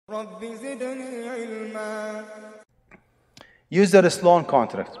رب زدني علما. User's loan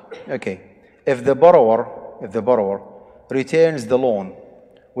contract. Okay. If the borrower returns the loan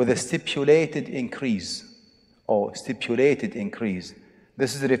with a stipulated increase,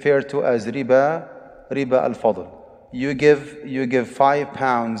 this is referred to as Riba Al-Fadl. You give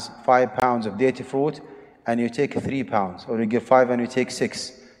 £5 of dated fruit, and you take £3, or you give 5 and you take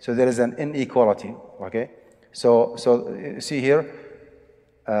 6. So there is an inequality. Okay. So see here,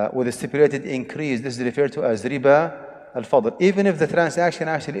 with a stipulated increase, this is referred to as Riba Al-Fadl. Even if the transaction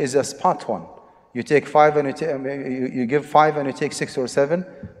actually is a spot one, you take 5 and you give 5 and you take 6 or 7,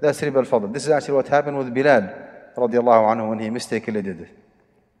 that's Riba Al-Fadl. This is actually what happened with Bilal radiallahu anhu when he mistakenly did it.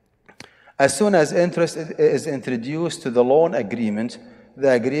 As soon as interest is introduced to the loan agreement,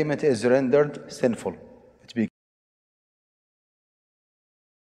 the agreement is rendered sinful.